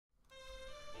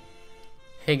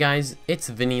Hey guys, it's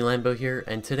VinnyLambo here,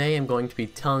 and today I'm going to be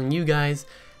telling you guys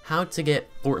how to get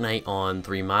Fortnite on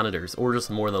 3 monitors, or just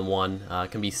more than one.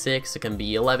 It can be 6, it can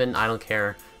be 11, I don't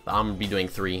care, but I'm going to be doing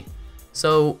 3.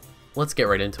 So let's get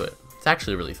right into it. It's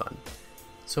actually really fun.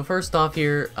 So first off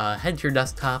here, head to your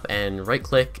desktop and right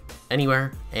click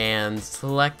anywhere and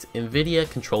select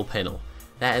NVIDIA Control Panel.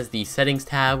 That is the settings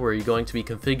tab where you're going to be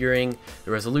configuring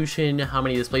the resolution, how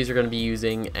many displays you're going to be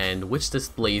using, and which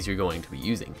displays you're going to be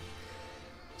using.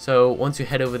 So once you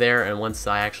head over there, and once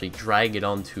I actually drag it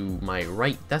onto my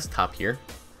right desktop here,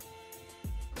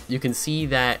 you can see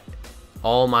that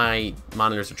all my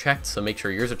monitors are checked, so make sure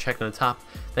yours are checked on the top.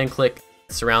 Then click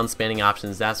surround spanning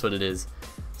options, that's what it is.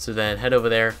 So then head over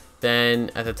there, then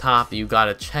at the top you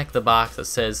gotta check the box that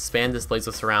says span displays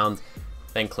with surround,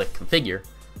 then click configure.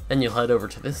 Then you'll head over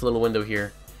to this little window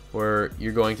here where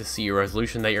you're going to see your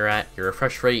resolution that you're at, your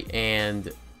refresh rate,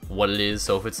 and what it is.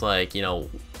 So if it's like, you know,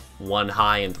 1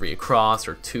 high and 3 across,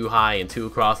 or 2 high and 2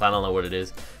 across, I don't know what it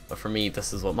is, but for me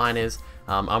this is what mine is.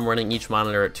 I'm running each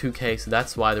monitor at 2K, so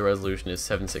that's why the resolution is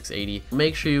 7680.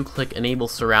 Make sure you click enable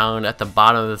surround at the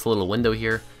bottom of this little window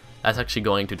here. That's actually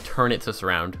going to turn it to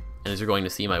surround, and as you're going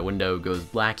to see, my window goes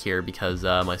black here because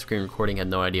my screen recording had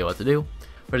no idea what to do.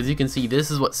 But as you can see, this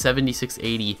is what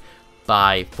 7680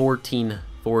 by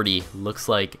 1440 looks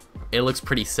like. It looks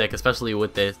pretty sick, especially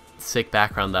with the sick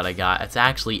background that I got. It's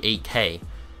actually 8K.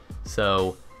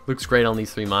 So looks great on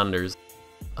these 3 monitors.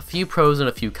 A few pros and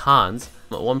a few cons.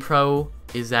 One pro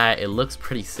is that it looks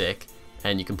pretty sick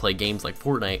and you can play games like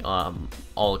Fortnite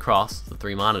all across the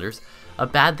 3 monitors. A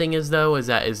bad thing is though is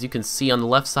that, as you can see on the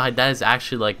left side, that is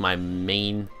actually like my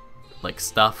main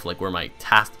stuff, like where my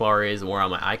taskbar is and where all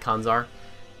my icons are.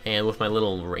 And with my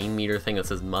little rain meter thing that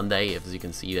says Monday, as you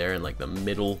can see there in like the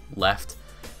middle left.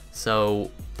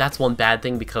 So that's one bad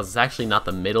thing, because it's actually not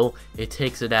the middle. It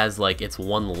takes it as like it's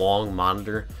one long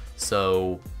monitor.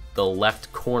 So the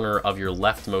left corner of your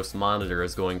leftmost monitor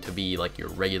is going to be like your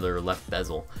regular left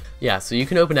bezel. Yeah, so you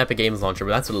can open Epic Games Launcher,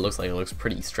 but that's what it looks like. It looks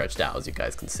pretty stretched out, as you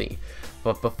guys can see.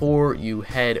 But before you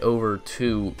head over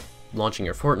to launching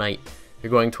your Fortnite,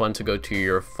 you're going to want to go to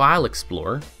your File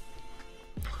Explorer.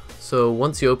 So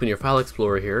once you open your File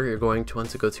Explorer here, you're going to want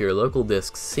to go to your local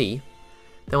disk C.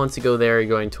 Then once you go there, you're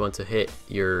going to want to hit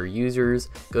your users,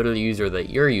 go to the user that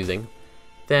you're using,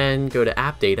 then go to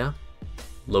App Data,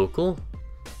 Local,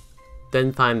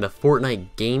 then find the Fortnite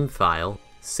game file,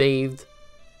 saved,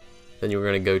 then you're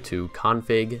going to go to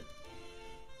Config,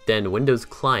 then Windows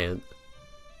Client,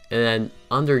 and then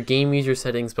under Game User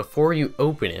Settings, before you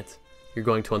open it, you're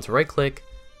going to want to right click,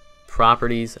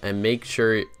 Properties, and make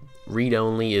sure Read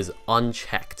Only is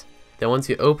unchecked. Then once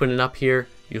you open it up here,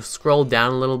 you'll scroll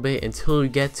down a little bit until you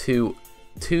get to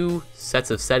 2 sets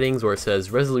of settings where it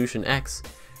says Resolution X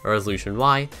or Resolution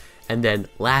Y, and then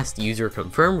Last User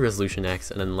Confirmed Resolution X,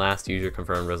 and then Last User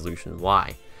Confirmed Resolution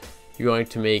Y. You're going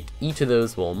to make each of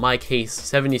those, well in my case,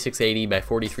 7680 by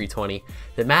 4320.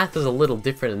 The math is a little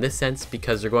different in this sense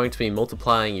because you're going to be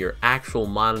multiplying your actual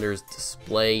monitor's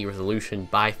display resolution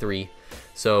by 3.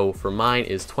 So for mine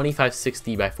is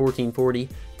 2560 by 1440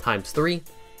 times 3.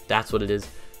 That's what it is.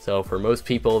 So for most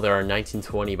people, there are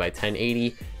 1920 by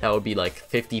 1080. That would be like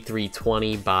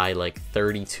 5320 by like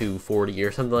 3240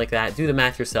 or something like that. Do the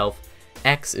math yourself.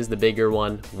 X is the bigger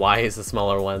one, Y is the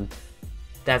smaller one.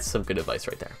 That's some good advice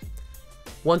right there.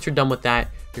 Once you're done with that,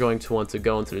 you're going to want to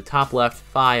go into the top left,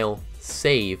 File,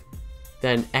 Save,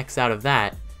 then X out of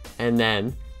that, and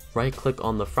then right click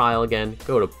on the file again,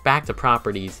 go to back to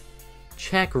Properties,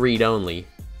 check Read Only,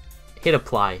 hit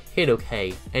Apply, hit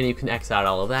OK, and you can X out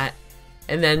all of that.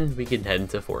 And then we can head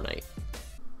into Fortnite.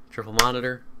 Triple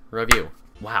monitor review.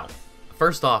 Wow.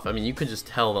 First off, I mean, you could just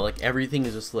tell that like everything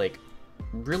is just like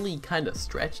really kind of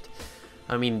stretched.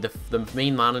 I mean, the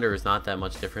main monitor is not that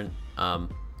much different.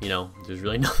 You know, there's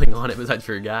really nothing on it besides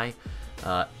for your guy.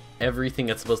 Everything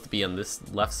that's supposed to be on this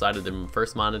left side of the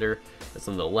first monitor is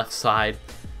on the left side,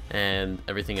 and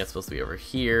everything that's supposed to be over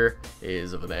here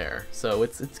is over there. So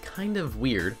it's kind of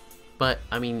weird, but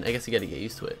I mean, I guess you got to get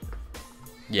used to it.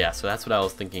 Yeah, so that's what I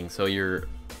was thinking. So your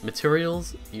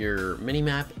materials, your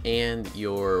minimap, and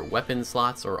your weapon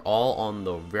slots are all on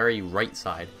the very right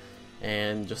side.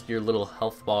 And just your little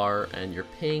health bar and your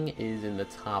ping is in the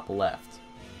top left.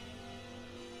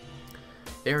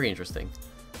 Very interesting.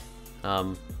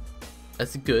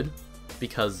 That's good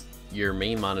because your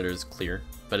main monitor is clear,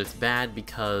 but it's bad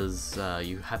because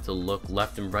you have to look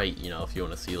left and right, you know, if you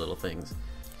want to see little things.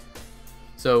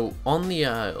 So on the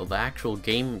actual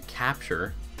game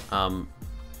capture,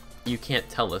 you can't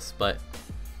tell this, but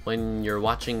when you're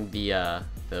watching the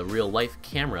real life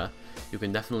camera, you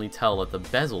can definitely tell that the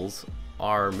bezels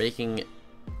are making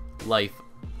life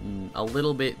a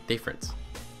little bit different,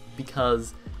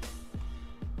 because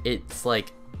it's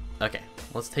like, okay,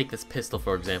 let's take this pistol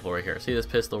for example right here. See this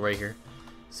pistol right here?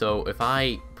 So if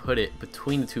I put it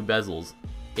between the two bezels,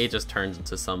 it just turns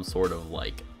into some sort of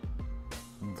like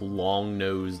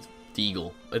long-nosed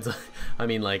deagle. It's, I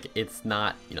mean, like, it's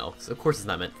not, you know, of course it's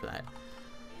not meant for that.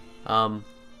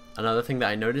 Another thing that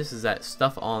I noticed is that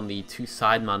stuff on the two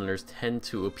side monitors tend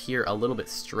to appear a little bit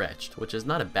stretched, which is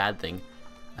not a bad thing.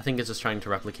 I think it's just trying to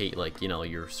replicate, like, you know,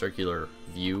 your circular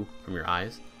view from your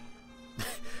eyes.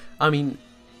 I mean,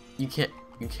 can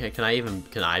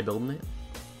I build in it?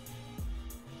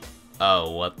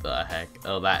 Oh, what the heck?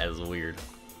 Oh, that is weird.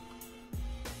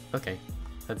 Okay,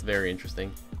 that's very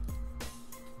interesting.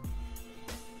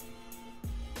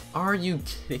 Are you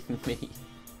kidding me?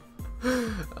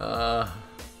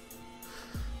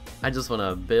 I just want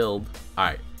to build.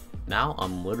 Alright, now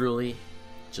I'm literally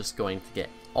just going to get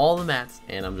all the mats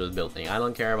and I'm just building. I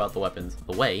don't care about the weapons.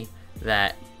 The way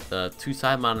that the two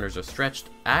side monitors are stretched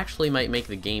actually might make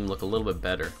the game look a little bit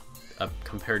better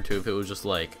compared to if it was just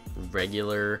like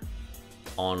regular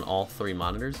on all three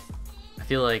monitors. I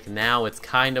feel like now it's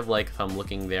kind of like if I'm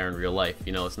looking there in real life,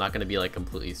 you know, it's not going to be like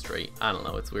completely straight. I don't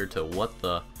know, it's weird to what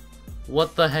the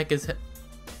heck is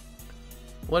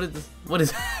what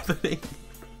is happening?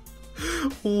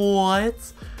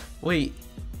 What? Wait,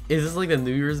 is this like the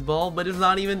New Year's ball? But it's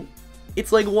not even,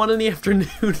 it's like 1 in the afternoon.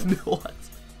 What?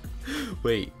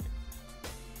 Wait.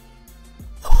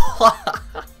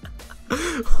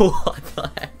 What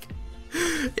the heck?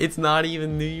 It's not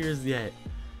even New Year's yet.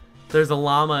 There's a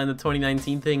llama in the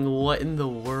 2019 thing. What in the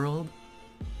world?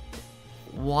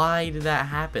 Why did that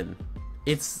happen?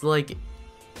 It's like,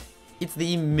 it's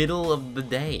the middle of the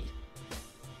day.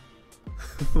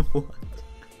 What?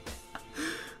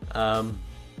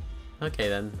 Okay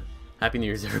then. Happy New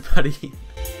Year's, everybody.